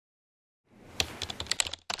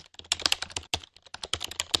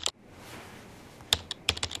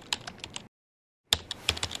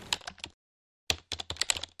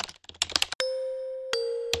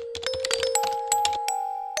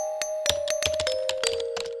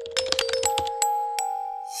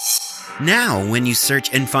Now, when you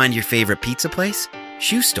search and find your favorite pizza place,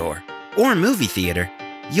 shoe store, or movie theater,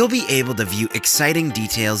 you'll be able to view exciting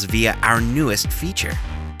details via our newest feature.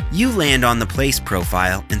 You land on the place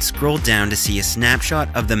profile and scroll down to see a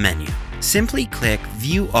snapshot of the menu. Simply click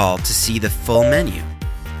View All to see the full menu.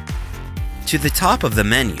 To the top of the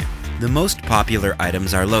menu, the most popular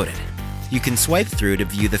items are loaded. You can swipe through to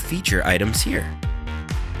view the feature items here.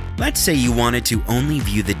 Let's say you wanted to only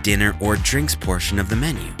view the dinner or drinks portion of the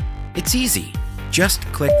menu. It's easy. Just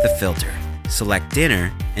click the filter, select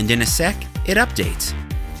dinner, and in a sec, it updates.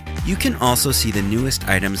 You can also see the newest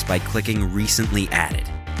items by clicking Recently Added.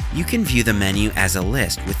 You can view the menu as a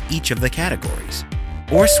list with each of the categories,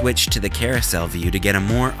 or switch to the carousel view to get a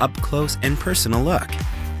more up-close and personal look.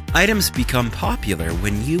 Items become popular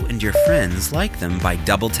when you and your friends like them by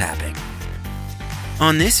double tapping.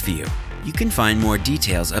 On this view, you can find more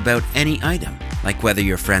details about any item, like whether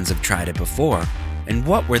your friends have tried it before and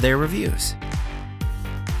what were their reviews.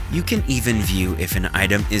 You can even view if an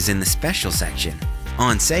item is in the special section,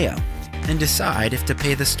 on sale, and decide if to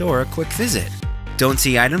pay the store a quick visit. Don't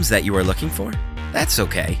see items that you are looking for? That's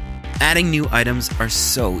okay. Adding new items are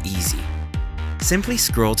so easy. Simply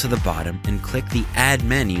scroll to the bottom and click the Add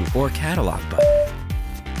Menu or Catalog button.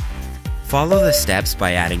 Follow the steps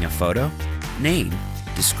by adding a photo, name,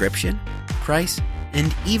 description, price,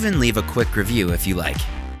 and even leave a quick review if you like.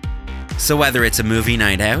 So whether it's a movie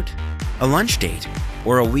night out, a lunch date,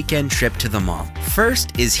 or a weekend trip to the mall,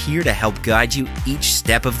 F1RST is here to help guide you each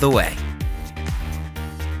step of the way.